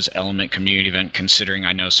versus element community event? Considering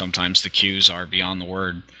I know sometimes the queues are beyond the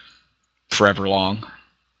word forever long.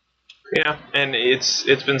 Yeah, and it's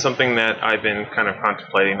been something that I've been kind of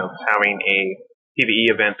contemplating of having a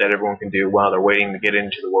PvE event that everyone can do while they're waiting to get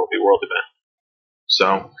into the World v. World event.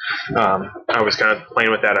 So I was kind of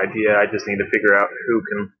playing with that idea. I just need to figure out who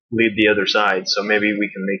can lead the other side. So maybe we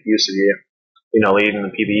can make use of you, leading the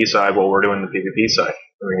PvE side while we're doing the PvP side.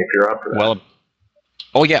 I mean, if you're up for that. Well,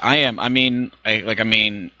 oh yeah, I am. I mean,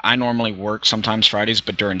 I normally work sometimes Fridays,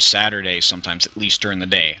 but during Saturdays, sometimes at least during the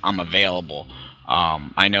day, I'm available.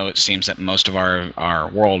 I know it seems that most of our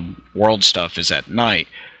world stuff is at night,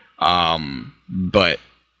 but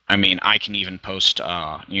I mean, I can even post,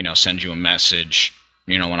 send you a message,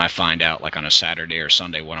 when I find out, like on a Saturday or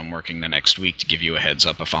Sunday when I'm working the next week, to give you a heads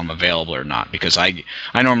up if I'm available or not, because I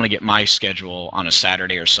normally get my schedule on a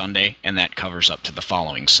Saturday or Sunday, and that covers up to the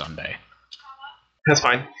following Sunday. That's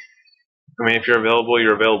fine. I mean, if you're available,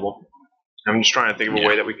 you're available. I'm just trying to think of a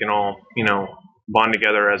way that we can all, bond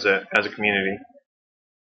together as a community.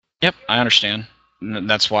 Yep, I understand.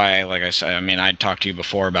 That's why, like I said, I mean, I talked to you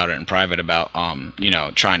before about it in private about,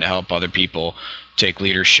 trying to help other people take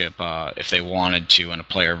leadership if they wanted to in a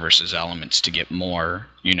player versus elements to get more,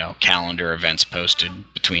 calendar events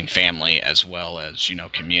posted between family as well as,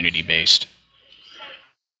 community based.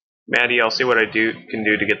 Maddie, I'll see what I can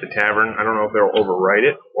do to get the tavern. I don't know if they'll overwrite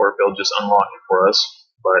it or if they'll just unlock it for us,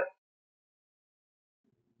 but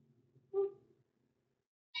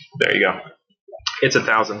there you go. It's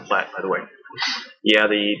 1,000 flat, by the way. Yeah,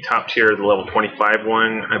 the top tier, the level 25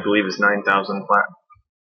 one, I believe is 9,000 flat.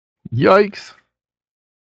 Yikes!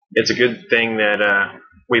 It's a good thing that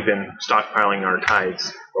we've been stockpiling our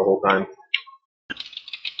tides the whole time.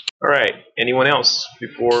 All right, anyone else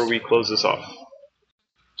before we close this off?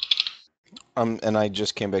 And I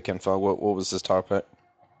just came back in, Fog. What was this topic?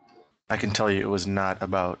 I can tell you it was not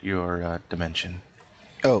about your dimension.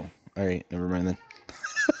 Oh, all right. Never mind then.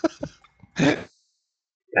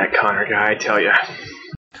 That Connor guy, I tell you.